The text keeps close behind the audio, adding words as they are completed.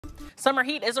Summer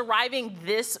heat is arriving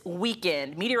this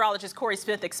weekend. Meteorologist Cory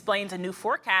Smith explains a new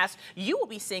forecast you will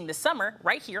be seeing this summer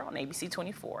right here on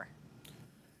ABC24.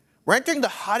 We're entering the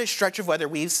hottest stretch of weather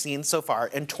we've seen so far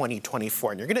in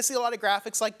 2024. And you're going to see a lot of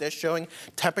graphics like this showing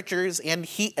temperatures and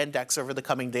heat index over the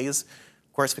coming days.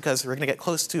 Of course, because we're going to get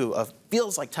close to a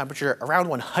feels like temperature around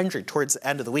 100 towards the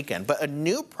end of the weekend. But a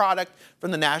new product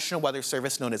from the National Weather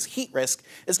Service known as Heat Risk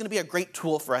is going to be a great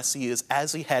tool for us to use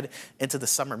as we head into the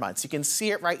summer months. You can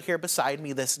see it right here beside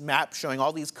me, this map showing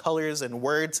all these colors and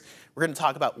words. We're going to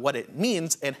talk about what it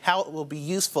means and how it will be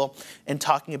useful in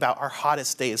talking about our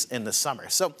hottest days in the summer.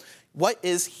 So what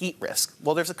is heat risk?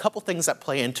 Well, there's a couple things that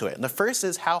play into it. And the first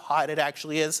is how hot it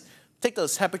actually is. Take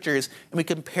those temperatures and we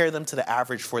compare them to the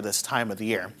average for this time of the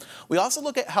year. We also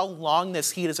look at how long this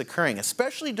heat is occurring,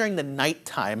 especially during the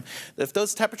nighttime. If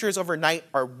those temperatures overnight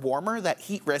are warmer, that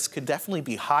heat risk could definitely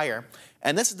be higher.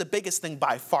 And this is the biggest thing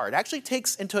by far. It actually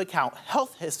takes into account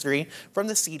health history from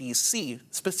the CDC,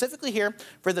 specifically here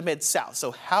for the Mid-South.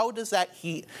 So how does that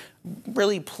heat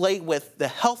really play with the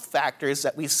health factors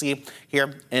that we see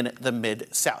here in the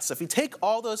Mid-South? So if you take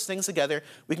all those things together,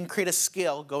 we can create a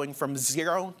scale going from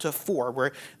 0 to 4,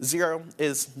 where 0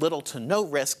 is little to no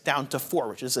risk, down to 4,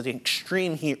 which is an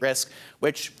extreme heat risk,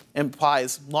 which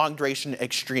implies long duration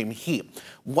extreme heat.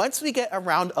 Once we get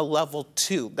around a level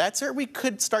 2, that's where we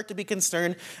could start to be concerned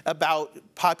about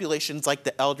populations like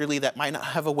the elderly that might not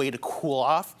have a way to cool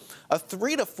off. A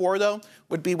 3 to 4, though,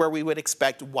 would be where we would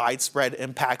expect widespread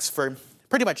impacts for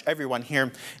pretty much everyone here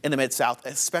in the Mid-South,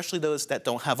 especially those that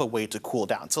don't have a way to cool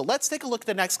down. So let's take a look at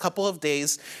the next couple of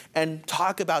days and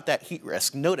talk about that heat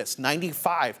risk. Notice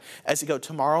 95 as you go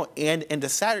tomorrow and into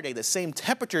Saturday, the same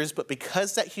temperatures, but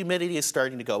because that humidity is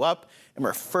starting to go up and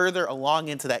we're further along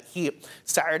into that heat,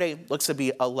 Saturday looks to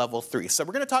be a level 3. So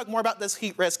we're going to talk more about this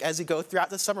heat risk as you go throughout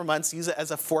the summer months, use it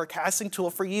as a forecasting tool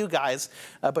for you guys,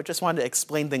 but just wanted to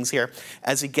explain things here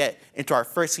as we get into our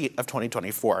first heat of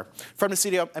 2024. From the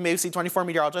studio, I'm ABC24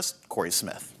 Meteorologist Cory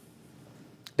Smith.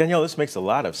 Danielle, this makes a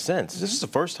lot of sense. This is the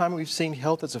first time we've seen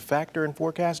health as a factor in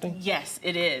forecasting? Yes,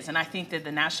 it is. And I think that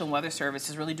the National Weather Service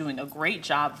is really doing a great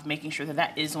job of making sure that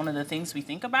that is one of the things we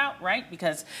think about, right?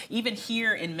 Because even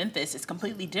here in Memphis, it's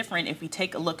completely different if we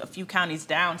take a look a few counties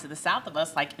down to the south of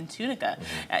us, like in Tunica,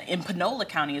 in Panola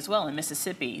County as well, in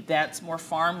Mississippi. That's more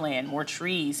farmland, more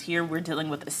trees. Here we're dealing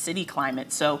with a city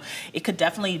climate. So it could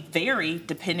definitely vary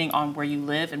depending on where you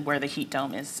live and where the heat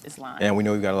dome is lying. And we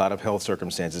know we've got a lot of health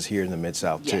circumstances here in the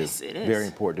Mid-South, too. Yes, it is. Very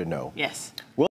important to know. Yes. Well,